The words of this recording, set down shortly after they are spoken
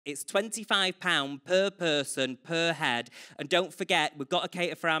It's £25 per person, per head. And don't forget, we've got to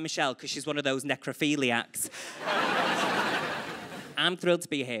cater for our Michelle because she's one of those necrophiliacs. I'm thrilled to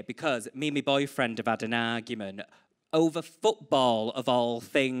be here because me and my boyfriend have had an argument over football, of all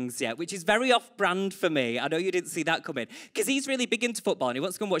things, yeah, which is very off-brand for me. I know you didn't see that coming. Because he's really big into football and he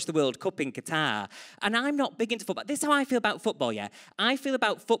wants to go and watch the World Cup in Qatar. And I'm not big into football. This is how I feel about football, yeah? I feel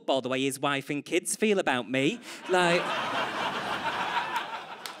about football the way his wife and kids feel about me. Like...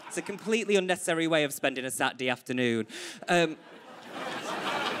 It's a completely unnecessary way of spending a Saturday afternoon. For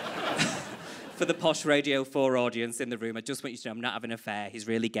the posh Radio 4 audience in the room, I just want you to know I'm not having an affair. He's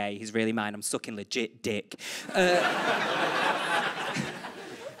really gay. He's really mine. I'm sucking legit dick. And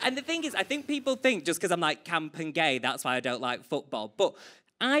the thing is, I think people think just because I'm like camp and gay, that's why I don't like football. But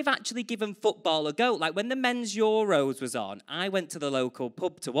I've actually given football a go. Like when the men's Euros was on, I went to the local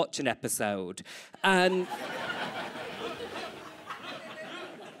pub to watch an episode. And...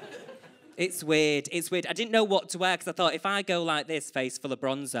 It's weird, it's weird. I didn't know what to wear because I thought if I go like this, face full of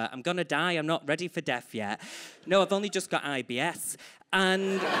bronzer, I'm gonna die, I'm not ready for death yet. No, I've only just got IBS.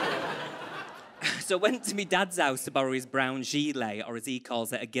 And so I went to my dad's house to borrow his brown gilet, or as he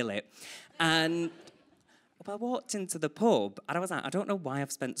calls it, a gillet. And I walked into the pub and I was like, I don't know why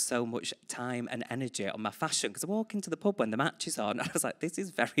I've spent so much time and energy on my fashion because I walk into the pub when the match is on and I was like, this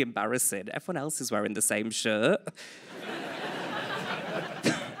is very embarrassing. Everyone else is wearing the same shirt.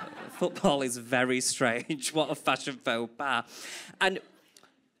 Football is very strange. What a fashion faux pas. And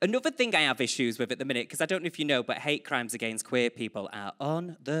another thing I have issues with at the minute, because I don't know if you know, but hate crimes against queer people are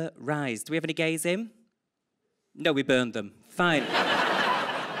on the rise. Do we have any gays in? No, we burned them. Fine.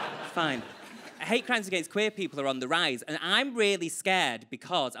 Fine. Hate crimes against queer people are on the rise, and I'm really scared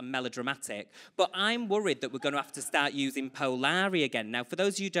because I'm melodramatic, but I'm worried that we're going to have to start using Polari again. Now, for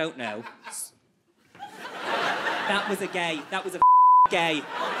those of you who don't know, that was a gay. That was a gay.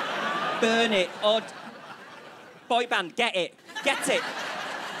 Burn it, or boy band, get it, get it.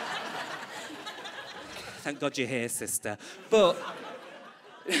 Thank God you're here, sister. But,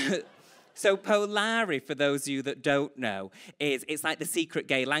 so Polari, for those of you that don't know, it's like the secret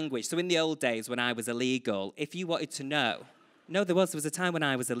gay language. So in the old days when I was illegal, if you wanted to know, no, there was a time when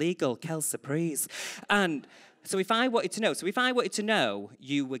I was illegal, quelle surprise. And so if I wanted to know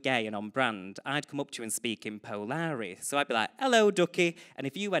you were gay and on brand, I'd come up to you and speak in Polari. So I'd be like, hello, ducky. And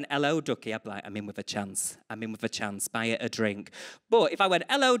if you went, hello, ducky, I'd be like, I'm in with a chance. I'm in with a chance. Buy it a drink. But if I went,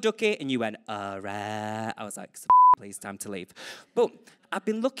 hello, ducky, and you went, all right, I was like, please, time to leave. But I've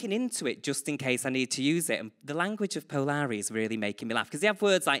been looking into it just in case I need to use it. And the language of Polari is really making me laugh. Because they have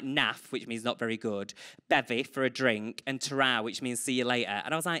words like naff, which means not very good, bevy for a drink, and tara, which means see you later.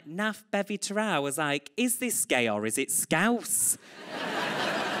 And I was like, naff, bevy, tara. I was like, is this gay or is it scouse?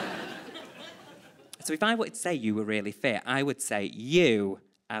 So if I wanted to say you were really fit, I would say you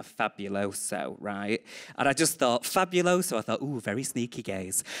are fabuloso, right? And I just thought, fabuloso. I thought, ooh, very sneaky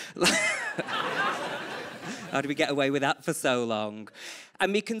gays. How did we get away with that for so long?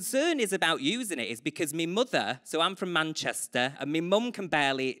 And my concern is about using it is because my mother, so I'm from Manchester, and my mum can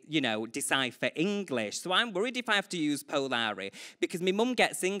barely, decipher English. So I'm worried if I have to use Polari because my mum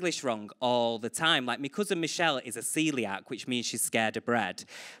gets English wrong all the time. Like my cousin Michelle is a celiac, which means she's scared of bread.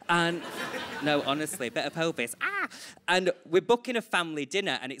 And no, honestly, a bit of Hovis. And we're booking a family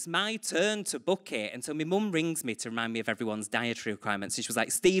dinner and it's my turn to book it. And so my mum rings me to remind me of everyone's dietary requirements. And she was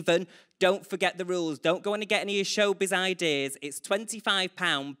like, Stephen, don't forget the rules. Don't go in and get any of your showbiz ideas. It's £25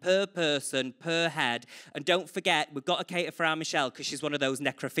 per person, per head. And don't forget, we've got to cater for our Michelle because she's one of those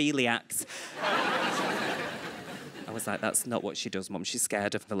necrophiliacs. I was like, that's not what she does, Mum. She's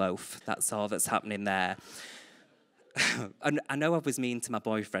scared of the loaf. That's all that's happening there. And I know I was mean to my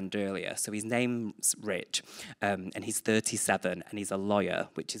boyfriend earlier, so his name's Rich, and he's 37, and he's a lawyer,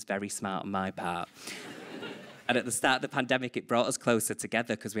 which is very smart on my part. And at the start of the pandemic, it brought us closer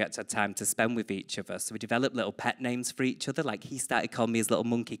together because we had to have time to spend with each other. So we developed little pet names for each other. Like he started calling me his little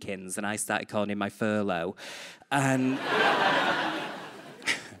monkeykins, and I started calling him my furlough. And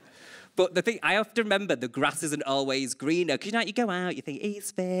but the thing, I have to remember the grass isn't always greener. Because you go out, you think,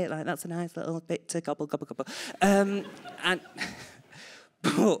 he's fit, like that's a nice little bit to gobble, gobble, gobble.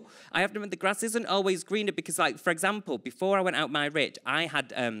 But I have to remember the grass isn't always greener because, like, for example, before I went out my Rich, I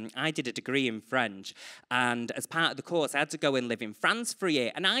did a degree in French, and as part of the course, I had to go and live in France for a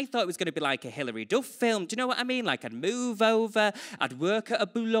year, and I thought it was going to be like a Hilary Duff film. Do you know what I mean? Like, I'd move over, I'd work at a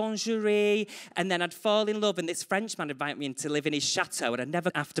boulangerie, and then I'd fall in love, and this Frenchman would invite me in to live in his chateau, and I'd never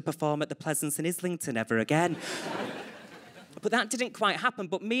have to perform at the Pleasance in Islington ever again. But that didn't quite happen.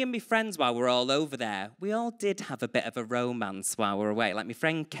 But me and my friends, while we were all over there, we all did have a bit of a romance while we were away. Like my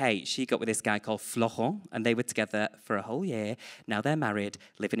friend Kate, she got with this guy called Florent, and they were together for a whole year. Now they're married,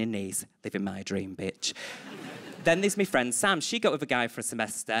 living in Nice, living my dream, bitch. Then there's my friend Sam. She got with a guy for a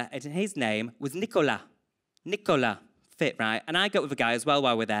semester, and his name was Nicolas. Nicolas. Fit, right? And I got with a guy as well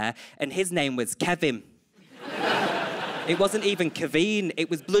while we were there, and his name was Kevin. It wasn't even Kevin, it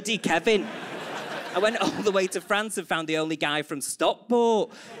was bloody Kevin. I went all the way to France and found the only guy from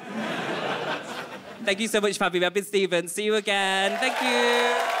Stockport. Thank you so much for having me. I've been Stephen. See you again. Thank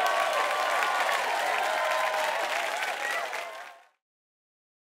you.